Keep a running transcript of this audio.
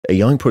A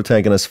young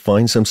protagonist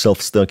finds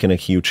himself stuck in a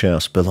huge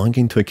house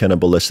belonging to a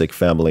cannibalistic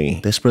family,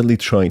 desperately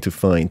trying to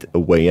find a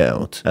way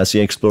out. As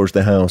he explores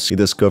the house, he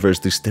discovers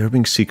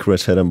disturbing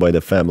secrets hidden by the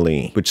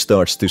family, which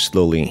starts to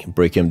slowly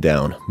break him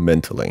down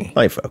mentally.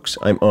 Hi folks,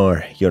 I'm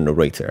R, your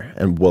narrator,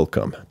 and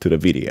welcome to the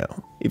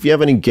video. If you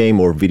have any game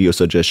or video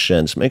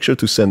suggestions, make sure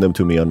to send them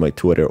to me on my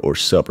Twitter or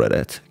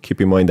subreddit. Keep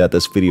in mind that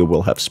this video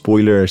will have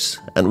spoilers,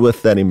 and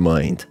with that in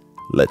mind,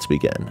 let's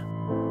begin.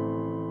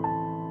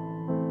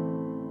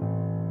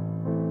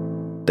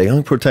 The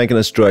young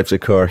protagonist drives a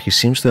car he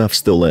seems to have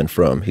stolen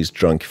from his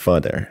drunk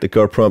father. The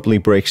car promptly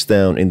breaks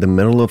down in the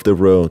middle of the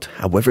road.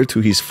 However, to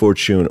his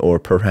fortune or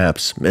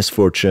perhaps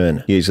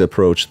misfortune, he is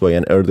approached by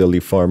an elderly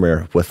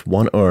farmer with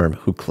one arm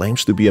who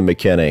claims to be a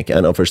mechanic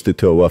and offers to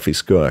tow off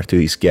his car to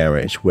his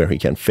garage where he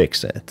can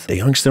fix it. The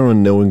youngster,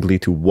 unknowingly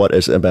to what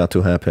is about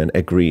to happen,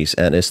 agrees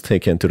and is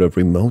taken to the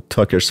remote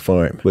Tucker's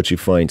farm, which he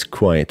finds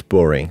quite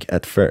boring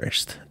at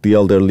first. The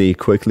elderly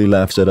quickly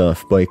laughs it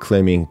off by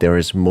claiming there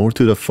is more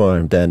to the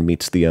farm than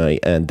meets the eye,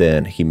 and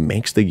then he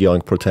makes the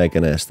young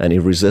protagonist an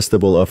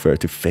irresistible offer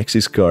to fix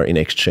his car in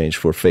exchange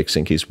for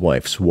fixing his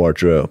wife's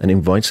wardrobe, and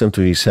invites him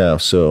to his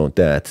house so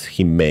that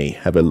he may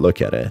have a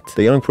look at it.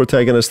 The young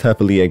protagonist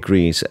happily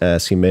agrees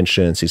as he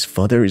mentions his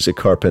father is a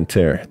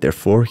carpenter,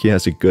 therefore he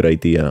has a good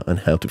idea on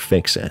how to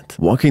fix it.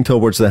 Walking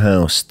towards the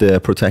house, the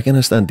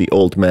protagonist and the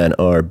old man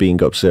are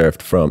being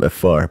observed from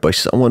afar by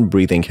someone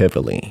breathing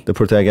heavily. The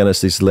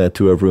protagonist is led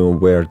to a room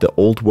where the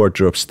old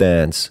wardrobe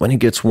stands when he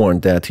gets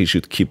warned that he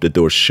should keep the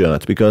doors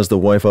shut because the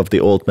wife of the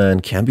old man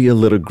can be a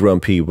little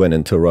grumpy when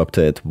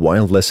interrupted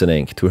while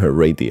listening to her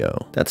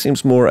radio. That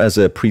seems more as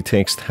a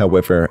pretext,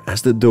 however,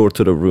 as the door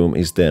to the room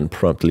is then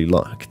promptly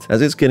locked.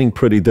 As it's getting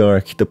pretty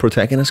dark, the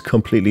protagonist,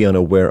 completely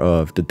unaware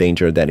of the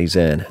danger that he's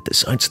in,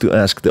 decides to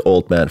ask the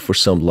old man for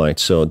some light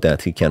so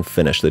that he can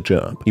finish the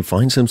job. He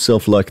finds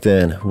himself locked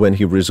in when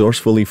he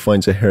resourcefully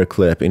finds a hair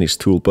clip in his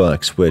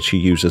toolbox, which he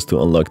uses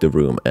to unlock the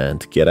room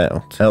and get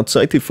out.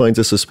 Outside, he finds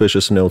a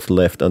suspicious note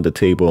left on the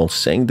table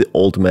saying the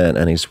old man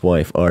and his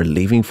wife are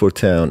leaving for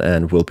town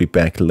and will be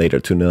back later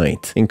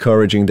tonight,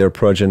 encouraging their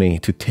progeny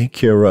to take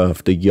care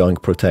of the young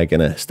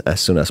protagonist as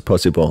soon as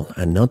possible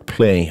and not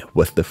play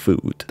with the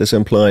food. This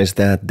implies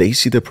that they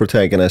see the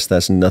protagonist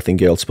as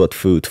nothing else but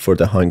food for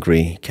the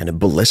hungry,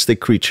 cannibalistic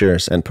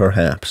creatures and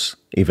perhaps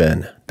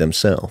even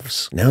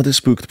themselves. Now the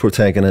spooked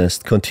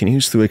protagonist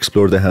continues to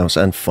explore the house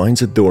and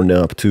finds a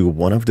doorknob to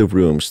one of the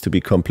rooms to be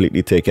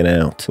completely taken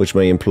out, which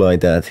may imply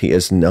that he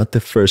is not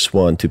the first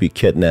one to be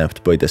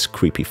kidnapped by this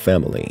creepy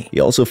family. He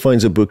also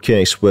finds a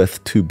bookcase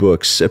with two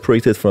books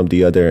separated from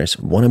the others,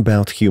 one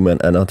about human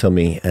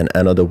anatomy and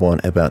another one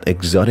about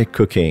exotic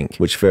cooking,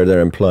 which further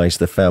implies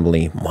the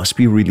family must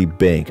be really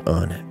big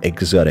on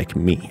exotic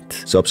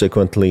meat.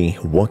 Subsequently,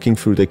 walking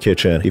through the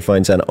kitchen, he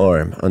finds an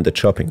arm on the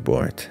chopping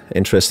board.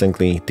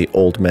 Interestingly, the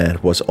old man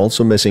was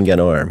also missing an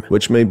arm,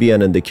 which may be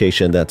an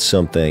indication that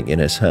something in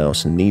his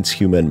house needs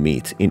human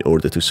meat in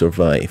order to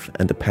survive,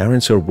 and the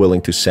parents are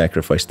willing to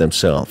sacrifice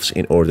themselves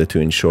in order to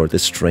ensure the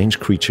strange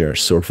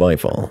creature's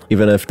survival,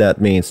 even if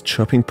that means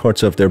chopping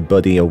parts of their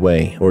body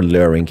away or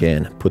luring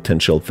in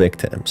potential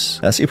victims.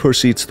 As he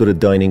proceeds to the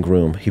dining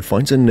room, he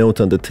finds a note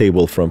on the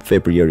table from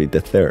February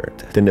the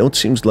 3rd. The note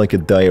seems like a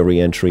diary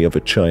entry of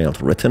a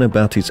child written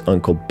about his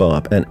Uncle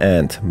Bob and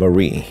Aunt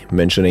Marie,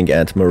 mentioning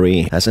Aunt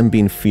Marie hasn't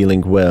been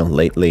feeling well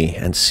lately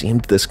and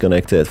seemed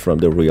disconnected from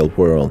the real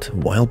world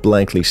while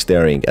blankly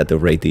staring at the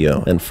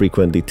radio and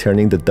frequently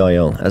turning the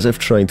dial as if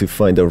trying to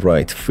find the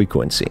right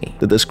frequency.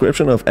 The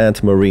description of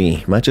Aunt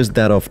Marie matches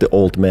that of the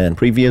old man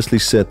previously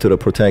said to the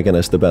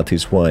protagonist about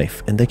his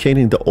wife,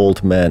 indicating the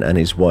old man and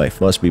his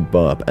wife must be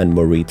Bob and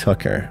Marie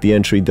Tucker. The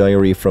entry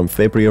diary from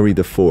February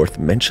the 4th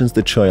mentions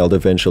the child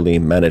eventually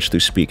managed to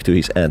speak to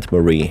his Aunt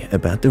Marie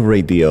about the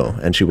radio,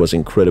 and she was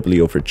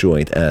incredibly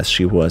overjoyed as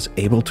she was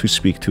able to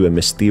speak to a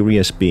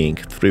mysterious being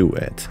through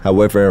it.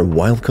 However,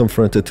 while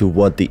confronted to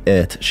what the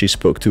it she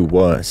spoke to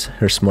was,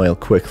 her smile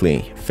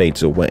quickly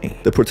fades away.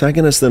 The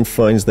protagonist then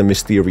finds the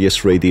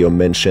mysterious radio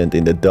mentioned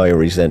in the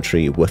diary's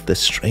entry with the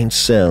strange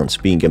sounds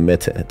being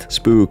emitted.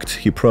 Spooked,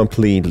 he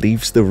promptly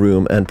leaves the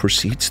room and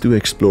proceeds to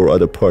explore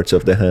other parts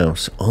of the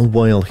house, all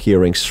while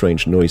hearing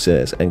strange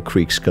noises and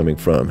creaks coming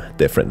from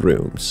different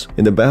rooms.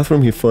 In the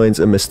bathroom, he finds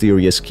a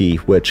mysterious key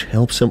which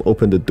helps him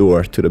open the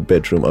door to the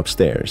bedroom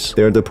upstairs.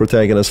 There, the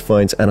protagonist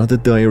finds another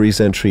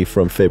diary's entry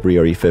from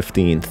February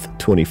 15th,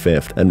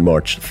 25th, and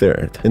March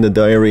 3rd. In the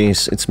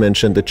diaries, it's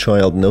mentioned the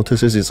child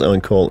notices his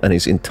uncle and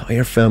his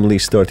entire family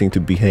starting to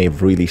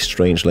behave really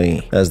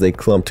strangely as they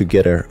clump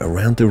together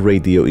around the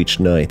radio each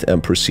night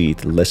and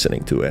proceed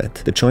listening to it.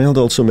 The child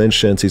also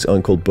mentions his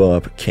Uncle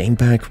Bob came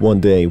back one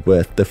day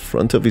with the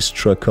front of his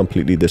truck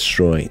completely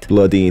destroyed,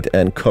 bloodied,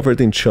 and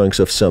covered in chunks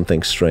of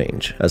something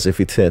strange, as if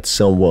it hit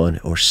someone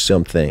or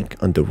something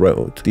on the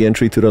road. The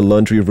entry to the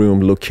laundry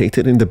room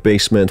located in the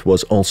basement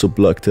was also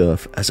blocked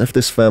off, as if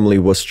this family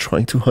was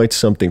trying to hide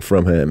something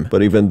from him,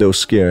 but even though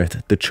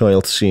scared, the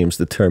child seems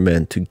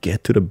determined to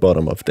get to the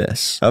bottom of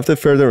this. After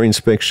further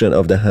inspection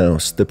of the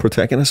house, the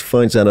protagonist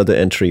finds another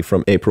entry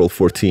from April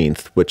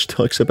 14th, which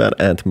talks about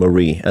Aunt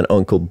Marie and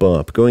Uncle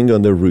Bob going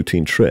on their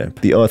routine trip.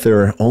 The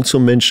author also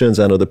mentions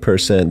another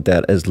person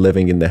that is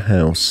living in the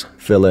house,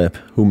 Philip,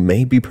 who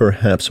may be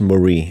perhaps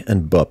Marie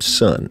and Bob's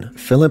son.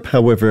 Philip,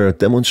 however,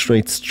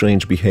 demonstrates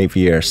strange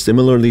behavior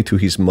similarly to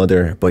his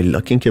mother by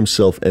locking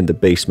himself in the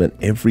basement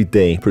every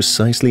day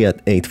precisely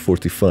at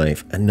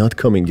 8:45 and not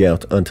coming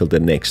out until the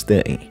next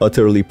day.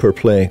 Utterly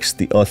perplexed,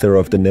 the author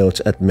of the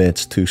notes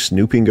admits to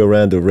snooping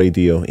around the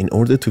radio in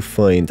order to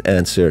find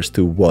answers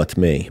to what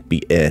may be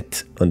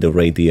it on the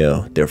radio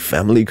their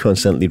family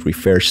constantly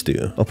refers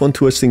to. Upon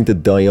twisting the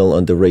dial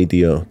on the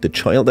radio, the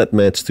child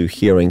admits to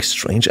hearing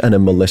strange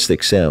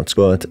animalistic sounds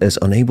but is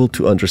unable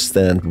to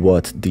understand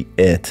what the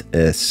it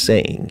is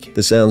saying.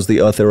 The sounds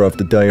the author of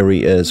the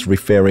diary is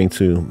referring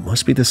to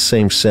must be the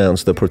same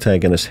sounds the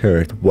protagonist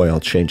heard while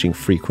changing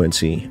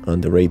frequency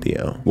on the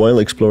radio. While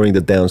exploring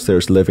the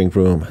downstairs living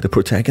room, the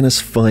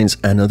protagonist finds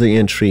another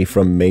entry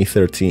from May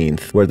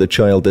 13th where the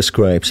child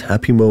describes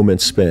happy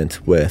moments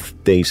spent with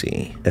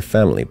Daisy, a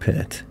family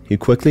pet. He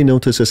quickly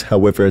notices,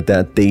 however,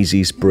 that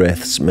Daisy's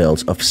breath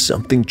smells of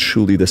something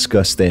truly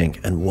disgusting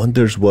and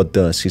wonders what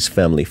does his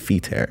family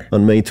feed her.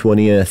 On May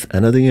 20th,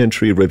 another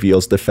entry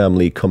reveals the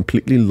family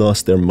completely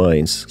lost their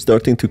minds,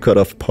 starting to cut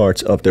off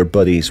parts of their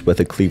bodies with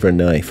a cleaver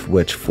knife,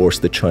 which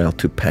forced the child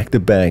to pack the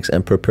bags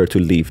and prepare to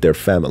leave their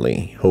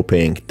family,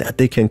 hoping that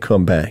they can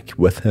come back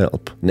with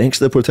help. Next,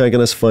 the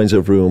protagonist finds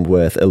a room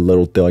with a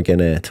little dog in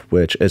it,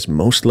 which is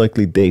most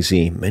likely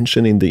Daisy,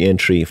 mentioned in the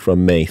entry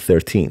from May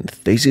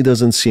 13th. Daisy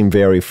doesn't seem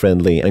very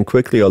friendly and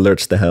quickly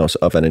alerts the house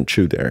of an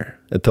intruder.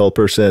 A tall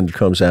person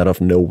comes out of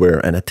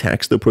nowhere and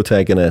attacks the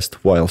protagonist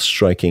while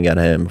striking at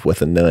him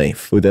with a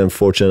knife, who then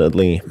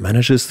fortunately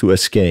manages to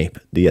escape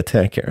the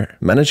attacker.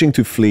 Managing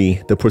to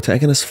flee, the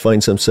protagonist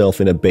finds himself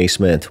in a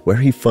basement where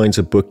he finds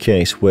a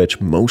bookcase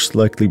which most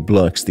likely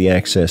blocks the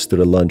access to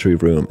the laundry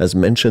room as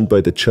mentioned by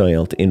the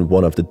child in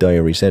one of the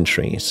diary's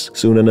entries.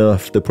 Soon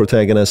enough, the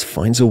protagonist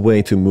finds a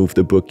way to move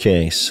the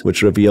bookcase,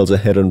 which reveals a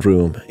hidden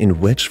room in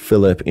which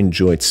Philip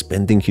enjoyed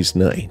spending his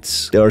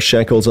nights. There are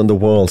shackles on the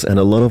walls and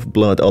a lot of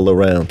blood all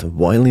around,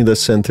 while in the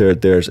center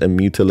there's a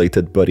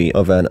mutilated body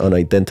of an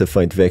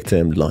unidentified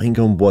victim lying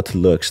on what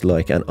looks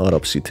like an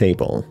autopsy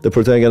table. The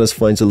protagonist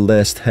finds a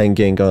list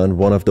hanging on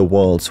one of the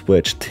walls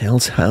which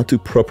tells how to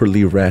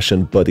properly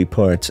ration body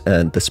parts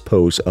and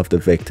dispose of the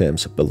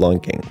victim's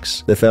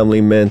belongings. The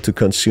family meant to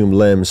consume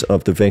limbs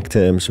of the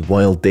victims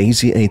while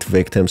Daisy ate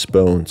victims'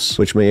 bones,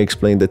 which may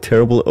explain the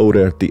terrible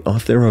odor the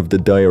author of the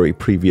diary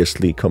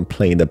previously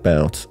complained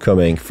about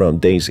coming from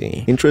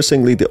Daisy.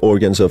 Interestingly, the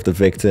organs of the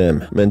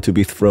victim meant to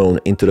be thrown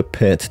into the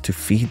pit to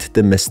feed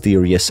the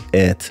mysterious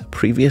it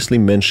previously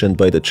mentioned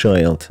by the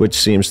child, which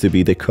seems to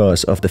be the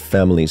cause of the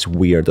family's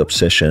weird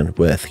obsession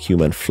with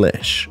human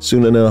flesh.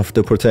 Soon enough,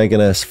 the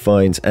protagonist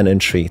finds an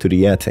entry to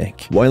the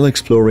attic. While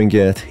exploring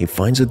it, he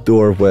finds a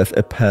door with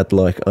a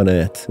padlock on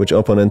it, which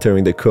upon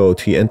entering the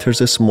code, he enters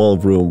a small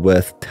room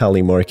with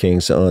tally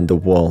markings on the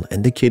wall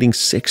indicating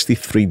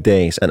 63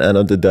 days and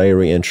another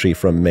diary entry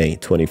from May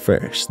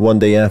 21st. One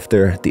day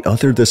after, the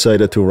author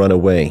decided to run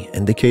away,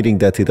 indicating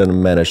that he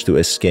didn't manage to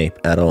escape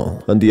at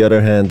all. On the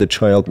other hand, the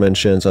child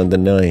mentions on the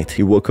night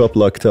he woke up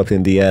locked up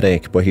in the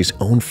attic by his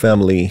own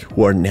family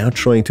who are now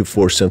trying to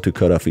force him to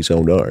cut off his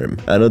own arm.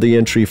 Another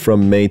entry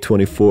from May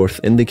 24th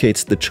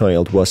indicates the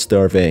child was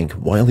starving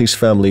while his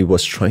family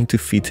was trying to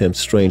feed him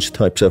strange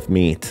types of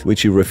meat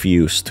which he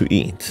refused to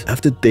eat.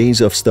 After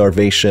days of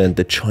starvation,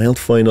 the child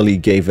finally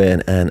gave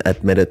in and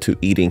admitted to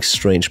eating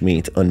strange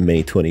meat on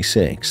May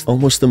 26th.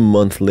 Almost a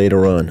month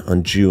later on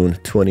June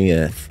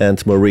 20th,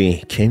 Aunt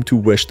Marie came to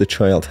wish the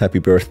child happy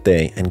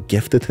birthday and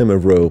gifted him a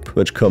rope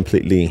which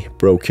completely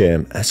broke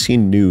him as he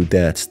knew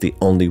that's the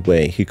only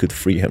way he could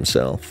free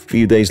himself.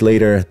 Few days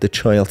later, the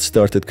child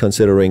started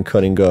considering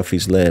cutting off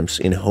his limbs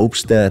in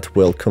hopes that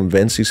will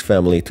convince his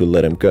family to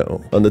let him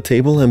go. On the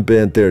table and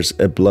bed there's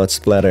a blood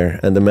splatter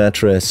and the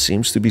mattress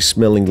seems to be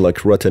smelling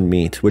like rotten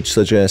meat, which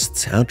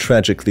suggests how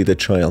tragically the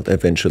child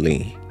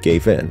eventually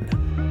gave in.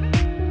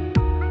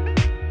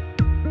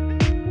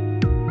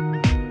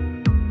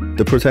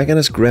 The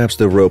protagonist grabs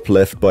the rope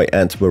left by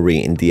Aunt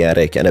Marie in the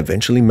attic and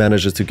eventually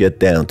manages to get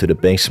down to the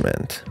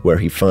basement, where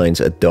he finds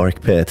a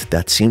dark pit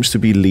that seems to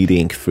be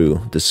leading through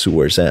the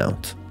sewers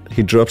out.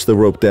 He drops the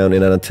rope down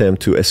in an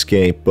attempt to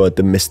escape, but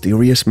the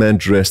mysterious man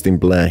dressed in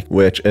black,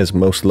 which is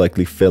most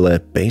likely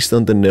Philip, based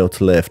on the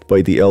note left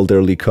by the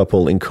elderly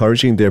couple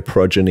encouraging their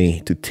progeny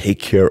to take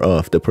care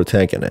of the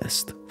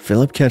protagonist.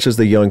 Philip catches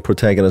the young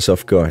protagonist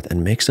off guard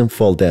and makes him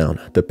fall down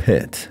the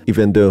pit.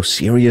 Even though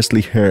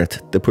seriously hurt,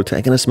 the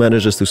protagonist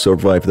manages to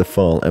survive the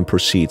fall and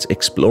proceeds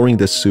exploring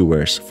the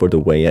sewers for the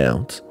way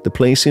out. The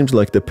place seems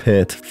like the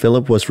pit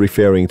Philip was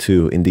referring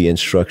to in the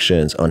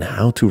instructions on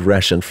how to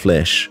ration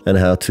flesh and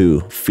how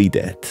to feed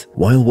it.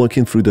 While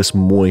walking through this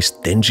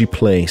moist, dingy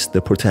place,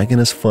 the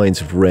protagonist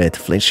finds red,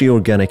 fleshy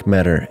organic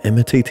matter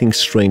imitating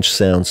strange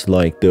sounds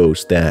like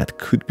those that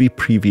could be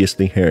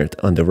previously heard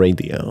on the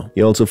radio.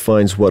 He also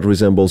finds what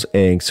resembles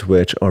eggs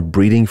which are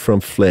breeding from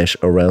flesh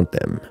around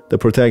them. The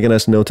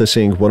protagonist,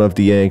 noticing one of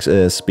the eggs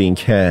is being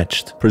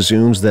hatched,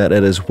 presumes that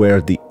it is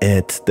where the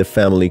the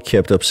family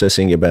kept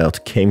obsessing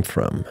about came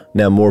from.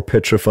 Now more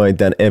petrified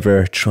than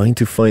ever, trying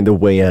to find a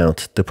way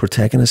out, the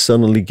protagonist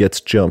suddenly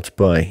gets jumped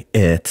by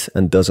it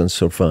and doesn't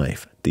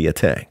survive the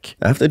attack.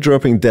 After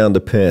dropping down the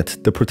pit,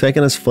 the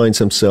protagonist finds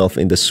himself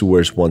in the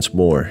sewers once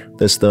more.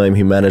 This time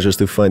he manages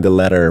to find a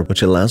ladder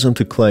which allows him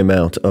to climb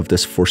out of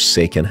this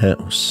forsaken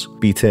house.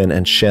 Beaten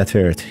and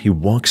shattered, he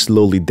walks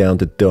slowly down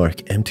the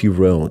dark, empty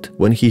road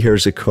when he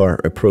hears a car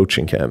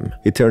approaching him.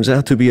 It turns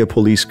out to be a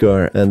police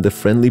car, and the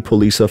friendly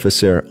police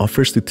officer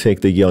offers to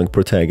take the young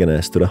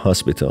protagonist to the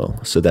hospital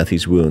so that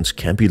his wounds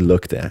can be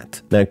looked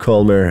at. Now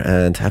calmer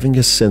and having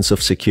a sense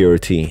of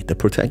security, the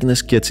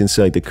protagonist gets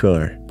inside the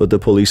car, but the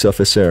police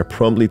officer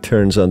promptly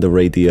turns on the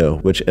radio,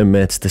 which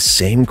emits the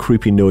same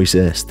creepy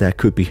noises that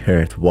could be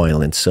heard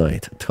while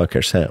inside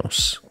Tucker's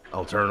house.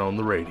 I'll turn on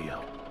the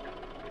radio.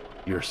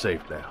 You're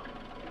safe now.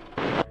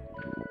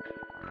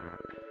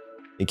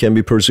 It can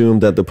be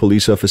presumed that the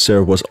police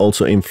officer was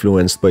also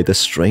influenced by the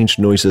strange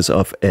noises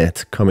of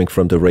it coming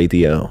from the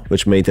radio,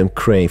 which made him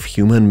crave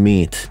human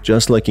meat,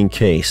 just like in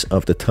case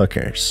of the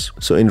Tuckers.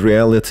 So in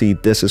reality,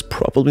 this is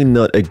probably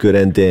not a good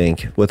ending,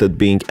 with it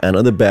being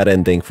another bad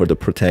ending for the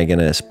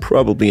protagonist,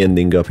 probably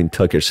ending up in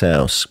Tucker's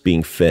house,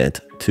 being fed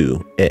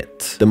to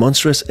it. The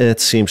monstrous it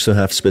seems to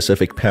have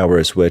specific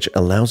powers which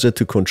allows it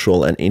to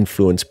control and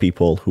influence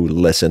people who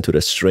listen to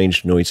the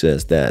strange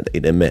noises that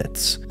it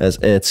emits. As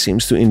it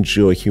seems to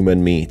enjoy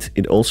human meat,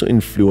 it also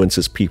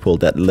influences people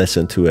that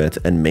listen to it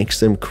and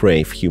makes them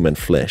crave human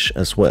flesh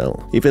as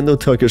well. Even though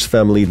Tucker's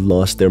family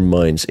lost their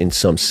minds in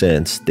some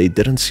sense, they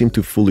didn't seem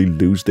to fully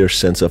lose their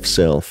sense of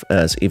self,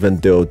 as even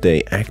though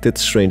they acted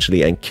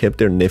strangely and kept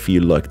their nephew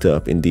locked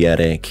up in the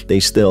attic, they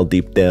still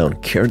deep down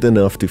cared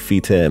enough to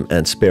feed him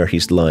and spare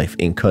his life,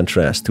 in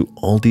contrast to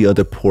all the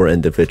other poor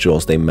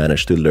individuals they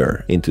managed to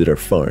lure into their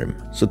farm.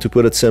 So to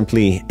put it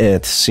simply,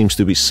 it seems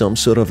to be some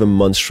sort of a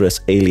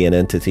monstrous alien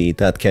entity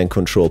that can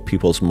control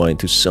people's mind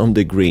to some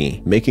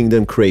degree, making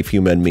them crave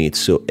human meat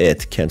so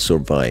it can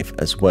survive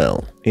as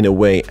well. In a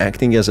way,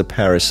 acting as a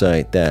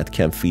parasite that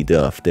can feed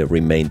off the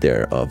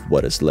remainder of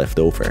what is left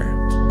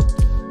over.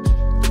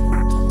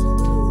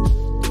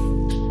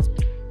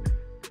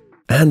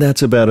 And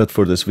that's about it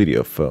for this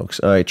video, folks.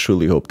 I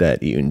truly hope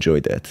that you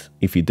enjoyed it.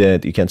 If you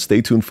did, you can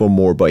stay tuned for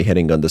more by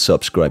hitting on the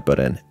subscribe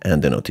button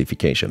and the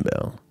notification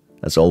bell.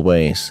 As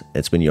always,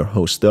 it's been your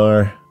host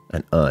Star,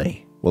 and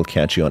I will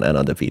catch you on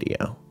another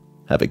video.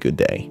 Have a good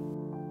day.